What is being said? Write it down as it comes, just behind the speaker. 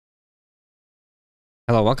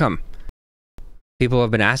Hello, welcome. People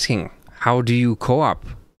have been asking, how do you co-op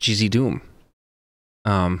gzdoom?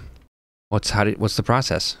 What's the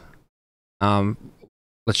process? Let's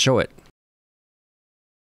show it.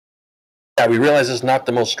 Yeah, we realize it's not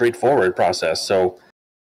the most straightforward process, so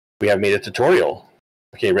we have made a tutorial.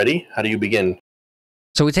 Okay, ready? How do you begin?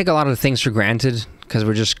 So we take a lot of things for granted because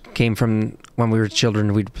we just came from when we were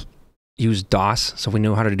children. We'd use DOS, so we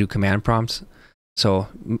knew how to do command prompts. So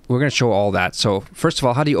we're going to show all that. So first of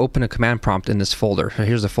all, how do you open a command prompt in this folder?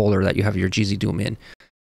 Here's the folder that you have your gzdoom in.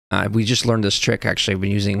 We just learned this trick, actually. I've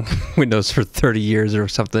been using Windows for 30 years or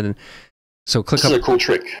something. So click This is a cool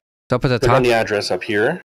trick. So up at the Click top, on the address up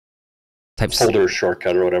here. type Folder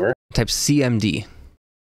shortcut or whatever. Type CMD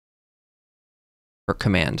for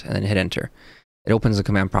command, and then hit enter. It opens the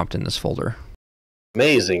command prompt in this folder.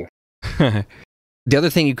 Amazing. The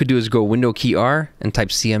other thing you could do is go window key R and type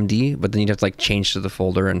CMD, but then you'd have to like change to the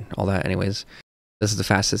folder and all that anyways. This is the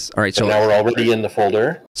fastest. All right, so now we're already in the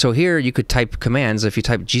folder. So here you could type commands. If you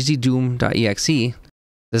type gzdoom.exe, this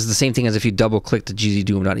is the same thing as if you double click the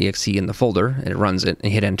gzdoom.exe in the folder, and it runs it,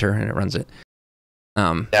 and hit enter, and it runs it.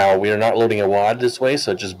 Now we are not loading iwad this way,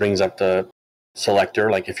 so it just brings up the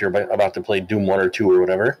selector, like if you're about to play Doom 1 or 2 or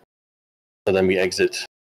whatever. So then we exit.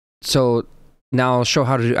 So now I'll show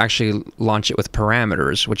how to actually launch it with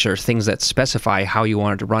parameters, which are things that specify how you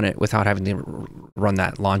want it to run it without having to run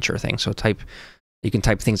that launcher thing. So you can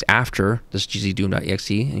type things after this gzdoom.exe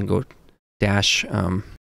and go dash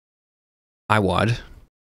iwad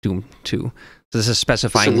Doom 2. So this is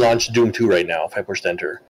specifying. This should launch Doom 2 right now if I pushed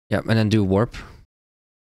enter. Yep, and then do warp.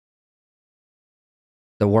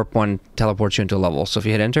 The warp one teleports you into a level. So if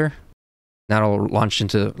you hit enter, that'll launch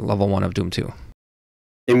into level 1 of Doom 2.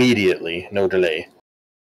 Immediately, no delay.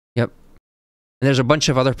 Yep. And there's a bunch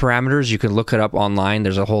of other parameters. You can look it up online.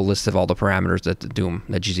 There's a whole list of all the parameters that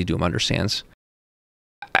gzdoom understands.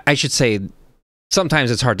 I should say,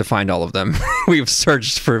 sometimes it's hard to find all of them. We've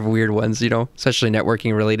searched for weird ones, you know, especially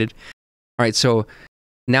networking related. All right, so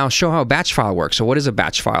now show how a batch file works. So what is a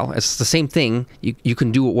batch file? It's the same thing. You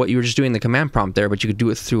can do what you were just doing in the command prompt there, but you could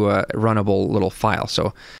do it through a runnable little file.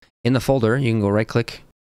 So in the folder, you can go right click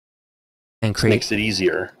and create. This makes it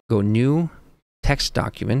easier. Go new text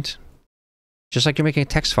document. Just like you're making a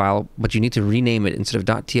text file, but you need to rename it. Instead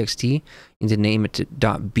of .txt, you need to name it to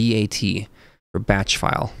 .bat for batch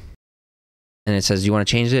file. And it says, you want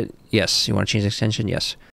to change it? Yes. You want to change the extension?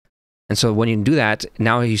 Yes. And so when you do that,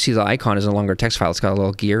 now you see the icon is no longer a text file. It's got a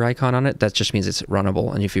little gear icon on it. That just means it's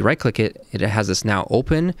runnable. And if you right click it, it has this now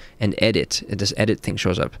open and edit. This edit thing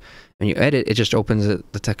shows up. When you edit, it just opens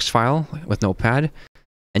the text file with Notepad.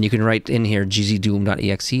 And you can write in here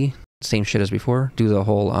gzdoom.exe, same shit as before. Do the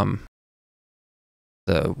whole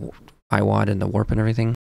the iwad and the warp and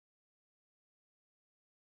everything.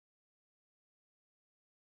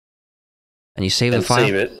 And you save the file.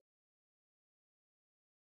 Save it.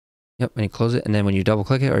 Yep, and you close it, and then when you double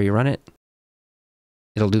click it or you run it,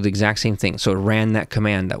 it'll do the exact same thing. So it ran that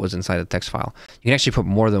command that was inside the text file. You can actually put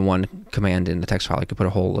more than one command in the text file. You can put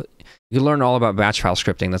a whole. You can learn all about batch file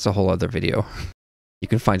scripting. That's a whole other video. You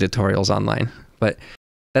can find tutorials online, but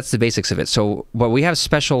that's the basics of it. So, but we have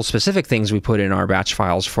specific things we put in our batch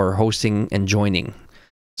files for hosting and joining.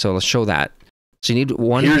 So let's show that. So you need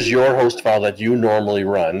one. Here's your host file that you normally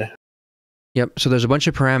run. Yep. So there's a bunch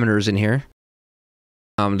of parameters in here.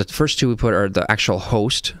 The first two we put are the actual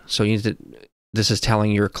host. So you need to. This is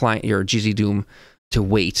telling your client, your gzdoom, to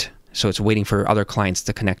wait. So it's waiting for other clients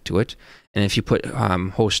to connect to it. And if you put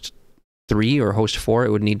host 3 or host 4,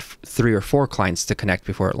 it would need 3 or 4 clients to connect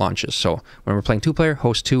before it launches. So when we're playing 2-player,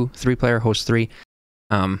 host 2, 3-player, host 3.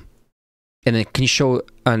 And then can you show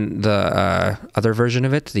on the other version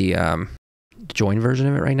of it, the join version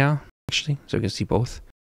of it right now, actually, so we can see both.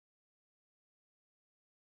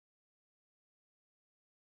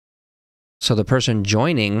 So the person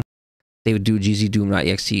joining, they would do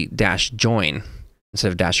gzdoom.exe -join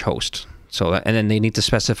instead of -host. So and then they need to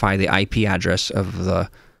specify the IP address of the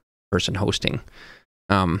person hosting.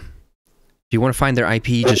 If you want to find their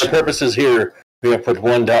IP, For the purposes here, we have put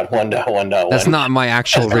 1.1.1.1. That's not my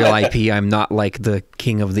actual real IP. I'm not like the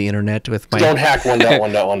king of the internet with my. Don't hack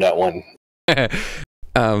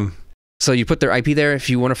 1.1.1.1. So you put their IP there. If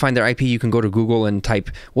you want to find their IP, you can go to Google and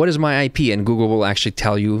type, what is my IP? And Google will actually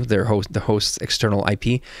tell you the host's external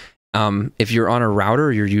IP. If you're on a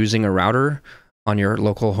router, you're using a router on your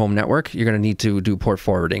local home network, you're going to need to do port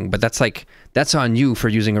forwarding. But that's on you for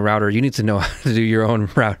using a router. You need to know how to do your own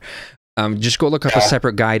route. Just go look up a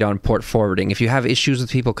separate guide on port forwarding. If you have issues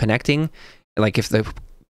with people connecting, like if the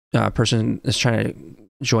person is trying to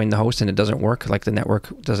join the host and it doesn't work, like the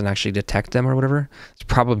network doesn't actually detect them or whatever, it's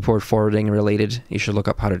probably port forwarding related. You should look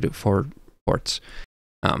up how to do forward ports.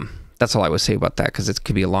 That's all I would say about that, because it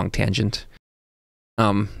could be a long tangent.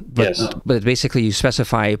 But basically you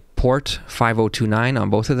specify port 5029 on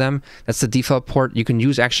both of them. That's the default port. You can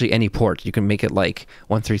use actually any port. You can make it like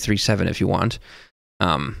 1337 if you want.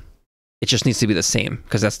 It just needs to be the same,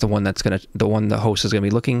 because that's the one the host is gonna be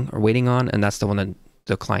looking or waiting on, and that's the one that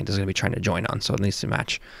the client is gonna be trying to join on. So it needs to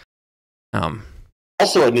match.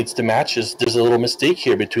 Also, it needs to match is there's a little mistake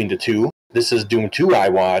here between the two. This is Doom 2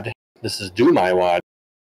 iwad. This is Doom iwad.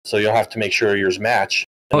 So you'll have to make sure yours match.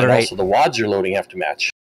 And also the wads you're loading have to match.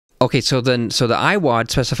 Okay, so the iwad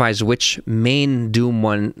specifies which main Doom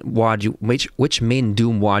wad you want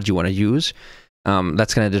to use.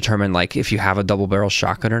 That's going to determine like if you have a double barrel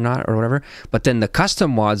shotgun or not or whatever. But then the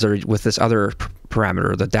custom wads are with this other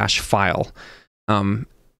parameter, the dash file. And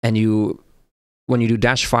when you do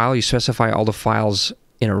dash file, you specify all the files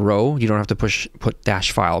in a row. You don't have to put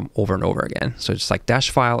dash file over and over again. So it's like dash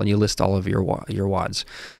file, and you list all of your wads.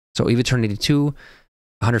 So Eve Eternity 2.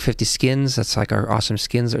 150 skins. That's like our awesome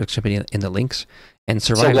skins that are should be in the links. And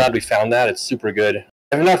Survival. So glad we found that. It's super good.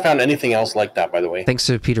 I've not found anything else like that, by the way. Thanks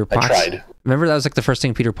to Peter Potts. I tried. Remember, that was like the first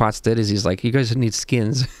thing Peter Potts did, is he's like, you guys need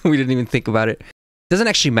skins. We didn't even think about it. Doesn't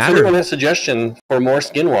actually matter. If anyone has a suggestion for more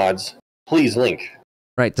skin wads, please link.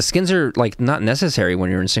 Right. The skins are like not necessary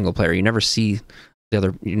when you're in single player. You never see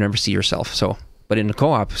you never see yourself. So, but in the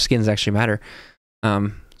co-op, skins actually matter.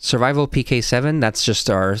 Survival PK7, that's just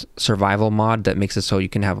our survival mod that makes it so you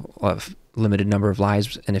can have a limited number of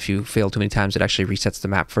lives, and if you fail too many times, it actually resets the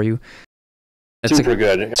map for you. That's super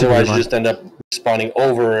good. Otherwise, you just end up spawning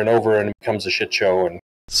over and over, and it becomes a shit show. And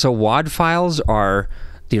so WAD files are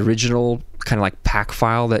the original kind of like pack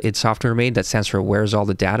file that id Software made, that stands for where's all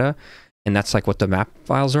the data, and that's like what the map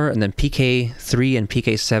files are. And then PK3 and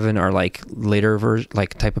PK7 are like later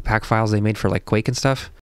like type of pack files they made for like Quake and stuff.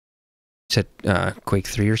 Said Quake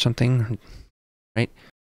 3 or something, right?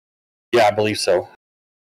 Yeah, I believe so.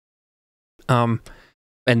 And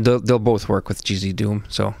they'll both work with gzdoom,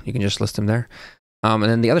 so you can just list them there. And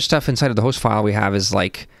then the other stuff inside of the host file we have is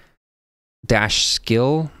like dash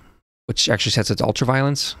skill, which actually sets its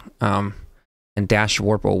ultraviolence, and dash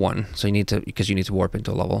warp 01. So you need to warp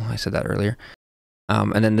into a level. I said that earlier.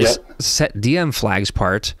 And then this set dmflags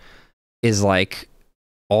part is like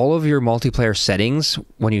all of your multiplayer settings,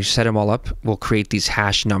 when you set them all up, will create these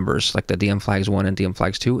hash numbers, like the dmflags1 and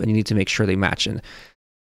dmflags2, and you need to make sure they match. And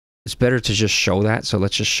it's better to just show that, so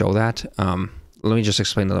let's just show that. Let me just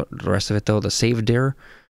explain the rest of it, though. The savedir,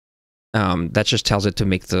 that just tells it to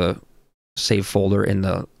make the save folder in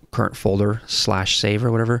the current folder /save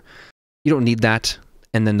or whatever. You don't need that.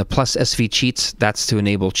 And then the plus SV cheats, that's to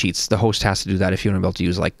enable cheats. The host has to do that if you want to be able to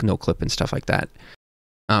use like no clip and stuff like that.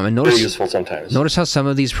 And notice, very useful sometimes. Notice how some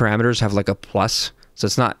of these parameters have like a plus. So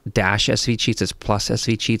it's not dash SV cheats, it's plus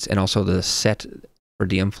SV cheats, and also the set for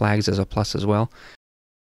DM flags is a plus as well.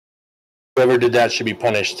 Whoever did that should be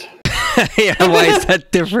punished. Yeah, why is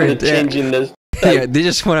that different? Changing this. Yeah, they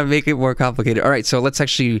just want to make it more complicated. All right, so let's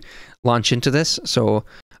actually launch into this. So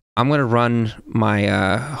I'm going to run my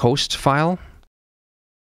host file.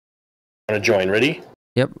 I'm going to join. Ready?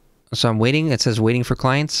 Yep. So I'm waiting. It says waiting for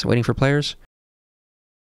clients, waiting for players.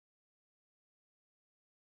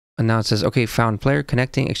 And now it says, okay, found player,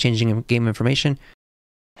 connecting, exchanging game information.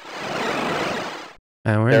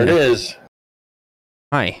 And there it is.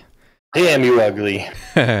 Hi. Damn, you ugly.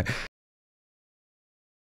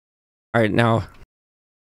 All right, now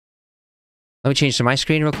let me change to my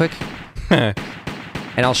screen real quick. And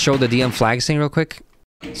I'll show the DM flags thing real quick.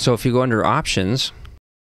 So if you go under options,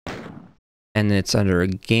 and it's under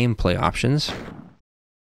gameplay options,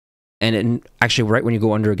 and actually right when you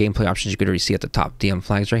go under gameplay options, you could already see at the top DM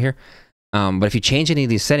flags right here. But if you change any of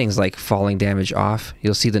these settings, like falling damage off,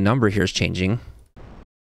 you'll see the number here is changing.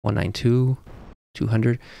 192,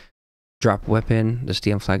 200. Drop weapon, this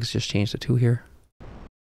DM flags just changed to 2 here.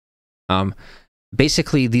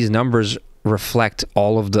 Basically, these numbers reflect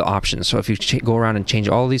all of the options. So if you go around and change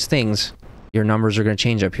all of these things, your numbers are going to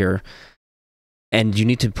change up here. And you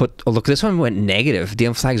need to put, oh look, this one went negative.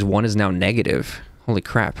 DM flags 1 is now negative. Holy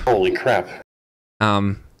crap. Holy crap.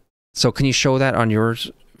 So can you show that on your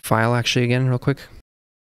file actually again real quick?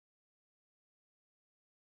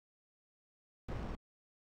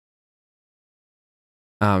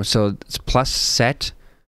 So it's plus set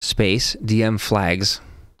space DM flags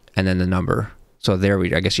and then the number. So there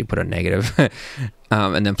I guess you put a negative.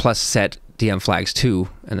 And then plus set DM flags 2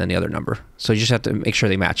 and then the other number. So you just have to make sure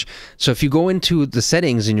they match. So if you go into the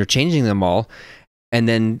settings and you're changing them all, and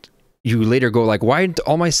then you later go like, why didn't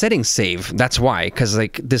all my settings save? That's why, because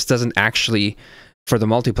like this doesn't actually, for the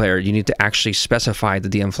multiplayer, you need to actually specify the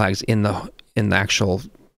DM flags in the actual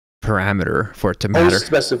parameter for it to matter. Host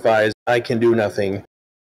specifies I can do nothing.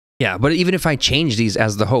 Yeah, but even if I change these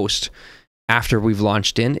as the host after we've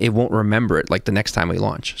launched in, it won't remember it like the next time we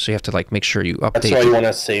launch. So you have to like make sure you update. That's why you want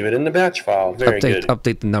to save it in the batch file. Very good.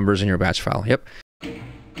 Update the numbers in your batch file. Yep.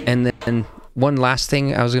 And then one last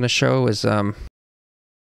thing I was going to show is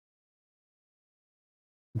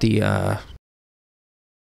the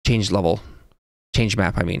change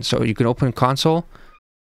map, I mean. So you can open console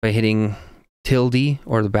by hitting tilde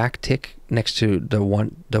or the back tick next to the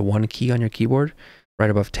one key on your keyboard, right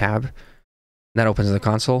above tab. That opens the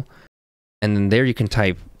console. And then there you can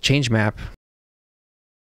type change map,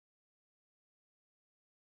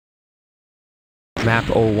 map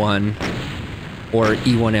 01, or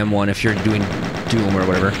E1M1 if you're doing Doom or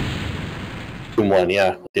whatever. Doom 1,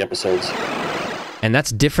 yeah, the episodes. And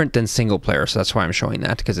that's different than single player, so that's why I'm showing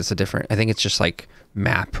that, because it's a different, I think it's just like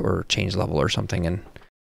map or change level or something in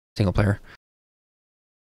single player.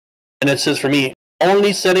 And it says for me,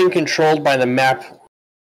 only setting controlled by the map,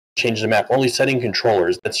 change the map, only setting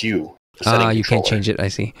controllers, that's you. You can't change it, I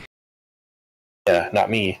see. Yeah,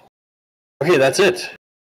 not me. Okay, that's it.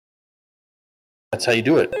 That's how you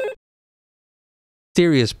do it.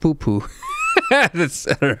 Serious poo-poo. How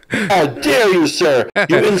dare you, sir!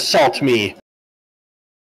 You insult me!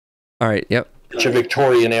 All right, yep. It's a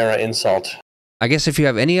Victorian era insult. I guess if you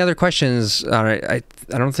have any other questions, all right, I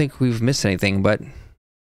don't think we've missed anything, but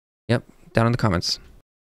yep, down in the comments.